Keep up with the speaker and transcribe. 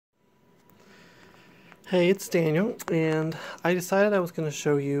Hey, it's Daniel, and I decided I was going to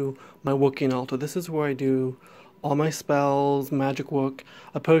show you my working altar. This is where I do all my spells, magic work,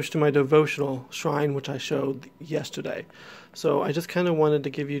 opposed to my devotional shrine, which I showed yesterday. So I just kind of wanted to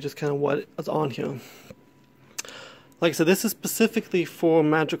give you just kind of what is on here. Like I said, this is specifically for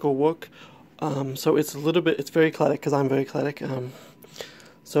magical work, so it's it's very eclectic because I'm very eclectic.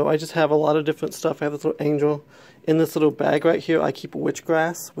 So I just have a lot of different stuff. I have this little angel. In this little bag right here, I keep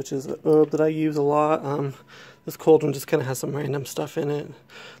witchgrass, which is an herb that I use a lot. This cauldron just kind of has some random stuff in it.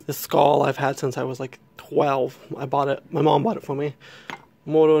 This skull I've had since I was like 12. I bought it. My mom bought it for me.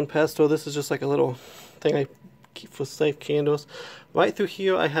 Mortar and pestle. This is just like a little thing I keep for safe candles. Right through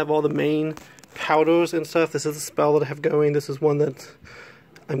here, I have all the main powders and stuff. This is a spell that I have going. This is one that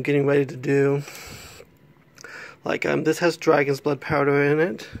I'm getting ready to do. Like, this has dragon's blood powder in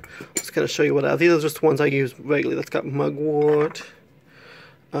it. I'm just going to show you what I have. These are just ones I use regularly. That's got mugwort.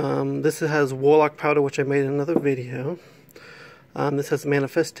 This has warlock powder, which I made in another video. This has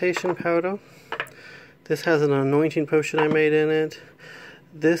manifestation powder. This has an anointing potion I made in it.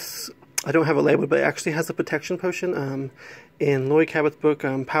 This, I don't have it labeled, but it actually has a protection potion. In Lori Cabot's book,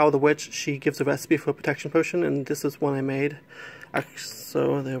 Power of the Witch, she gives a recipe for a protection potion, and this is one I made.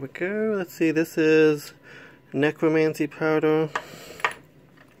 So, there we go. Let's see, this is necromancy powder.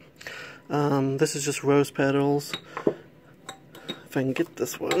 This is just rose petals. If I can get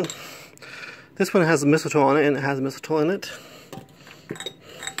this one. This one has mistletoe on it, and it has mistletoe in it.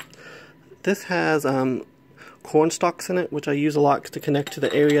 This has corn stalks in it, which I use a lot to connect to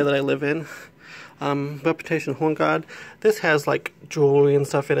the area that I live in. Reputation Horn God. This has like jewelry and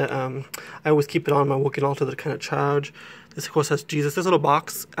stuff in it. I always keep it on my working altar that I kind of charge. This of course has Jesus. This little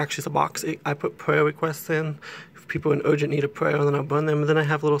box, actually it's a box. I put prayer requests in. If people in urgent need of prayer, and then I'll burn them. And then I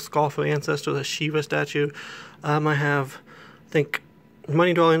have a little skull for ancestors, a Shiva statue. I have, I think,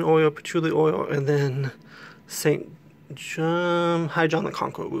 money dwelling oil, patchouli oil, and then Saint John, High John the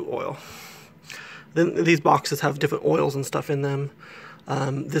Conqueror root oil. Then these boxes have different oils and stuff in them.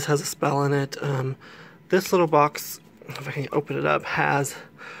 This has a spell in it. This little box, if I can open it up, has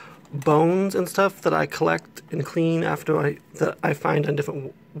bones and stuff that I collect and clean after that I find on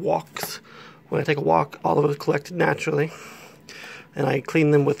different walks. When I take a walk, all of it is collected naturally, and I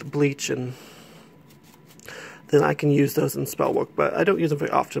clean them with bleach, and then I can use those in spell work. But I don't use them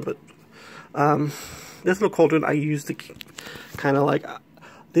very often. But this little cauldron I use to kind of like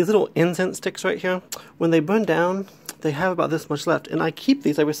these little incense sticks right here. When they burn down, they have about this much left, and I keep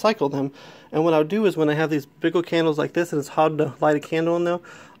these. I recycle them. And what I'll do is when I have these bigger candles like this and it's hard to light a candle in there,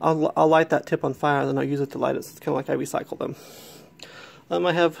 I'll light that tip on fire, and then I'll use it to light it. So it's kind of like I recycle them.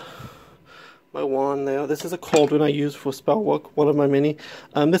 I have my wand there. This is a cauldron I use for spell work, one of my many.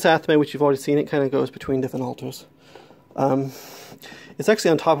 This athame, which you've already seen, it kind of goes between different altars. It's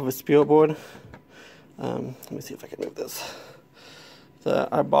actually on top of a spirit board. Let me see if I can move this. That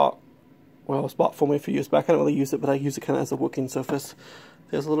I bought. Well, it was bought for me a few years back. I don't really use it, but I use it kind of as a working surface.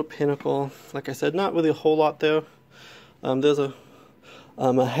 There's a little pinnacle. Like I said, not really a whole lot there. There's a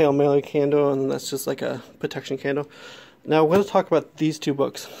Hail Mary candle, and that's just like a protection candle. Now, we're going to talk about these two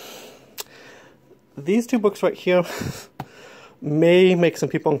books. These two books right here may make some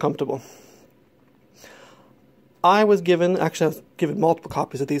people uncomfortable. I was given multiple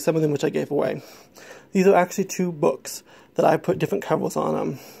copies of these, some of them which I gave away. These are actually two books that I put different covers on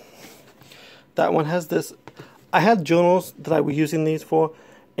them. That one has this. I had journals that I was using these for,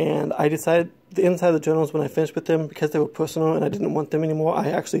 and I decided the inside of the journals, when I finished with them, because they were personal and I didn't want them anymore,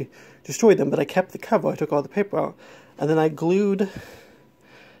 I actually destroyed them, but I kept the cover. I took all the paper out, and then I glued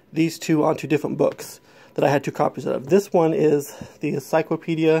these two onto different books that I had two copies of. This one is the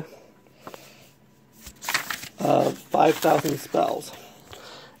Encyclopedia of 5,000 Spells.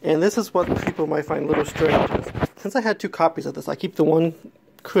 And this is what people might find a little strange. Since I had two copies of this, I keep the one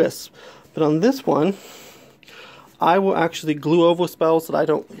crisp. But on this one, I will actually glue over spells that I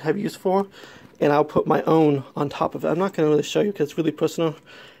don't have use for, and I'll put my own on top of it. I'm not going to really show you because it's really personal.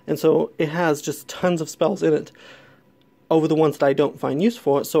 And so it has just tons of spells in it over the ones that I don't find use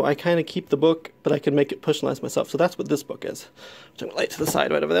for. So I kind of keep the book, but I can make it personalized myself. So that's what this book is, which I'm going to lay to the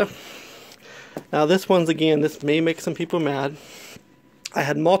side right over there. Now this one's, again, this may make some people mad. I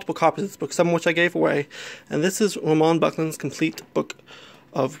had multiple copies of this book, some of which I gave away. And this is Ramon Buckland's complete book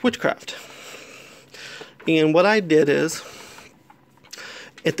of witchcraft. And what I did is,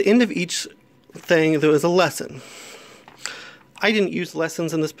 at the end of each thing, there was a lesson. I didn't use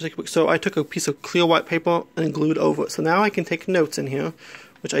lessons in this particular book, so I took a piece of clear white paper and glued over it. So now I can take notes in here,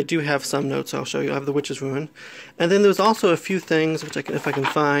 which I do have some notes I'll show you. I have the Witch's Ruin. And then there's also a few things, which I can, if I can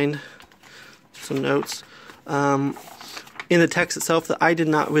find some notes. in the text itself that I did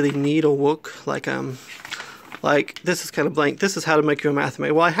not really need a work. Like this is kind of blank. This is how to make your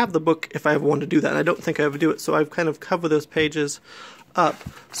mathematics. Well, I have the book if I ever want to do that, and I don't think I ever do it. So I've kind of covered those pages up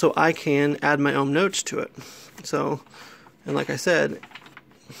so I can add my own notes to it. So, and like I said,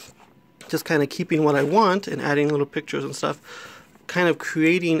 just kind of keeping what I want and adding little pictures and stuff, kind of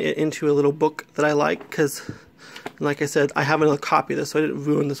creating it into a little book that I like, because like I said, I have another copy of this, so I didn't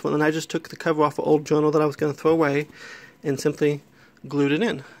ruin this one. And I just took the cover off an old journal that I was going to throw away and simply glued it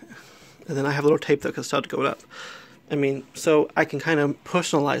in. And then I have a little tape that can start to go up. I mean, so I can kind of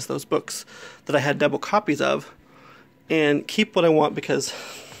personalize those books that I had double copies of and keep what I want, because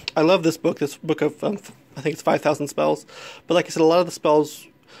I love this book of, I think it's 5,000 spells. But like I said, a lot of the spells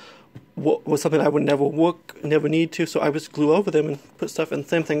was something I would never need to, so I just glue over them and put stuff in.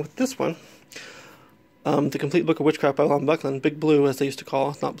 Same thing with this one. The Complete Book of Witchcraft by Lon Buckland, Big Blue as they used to call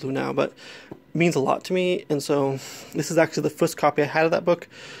it. It's not blue now, but it means a lot to me. And so this is actually the first copy I had of that book.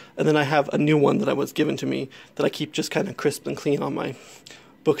 And then I have a new one that was given to me that I keep just kind of crisp and clean on my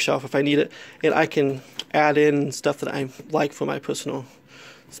bookshelf if I need it. And I can add in stuff that I like for my personal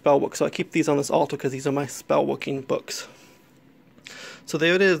spell book. So I keep these on this altar because these are my spell working books. So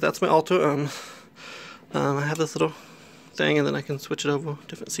there it is. That's my altar. I have this little thing, and then I can switch it over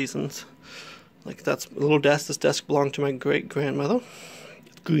different seasons. Like that's a little desk. This desk belonged to my great-grandmother.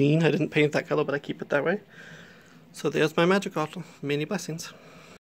 It's green. I didn't paint that color, but I keep it that way. So there's my Magick Altar. Many blessings.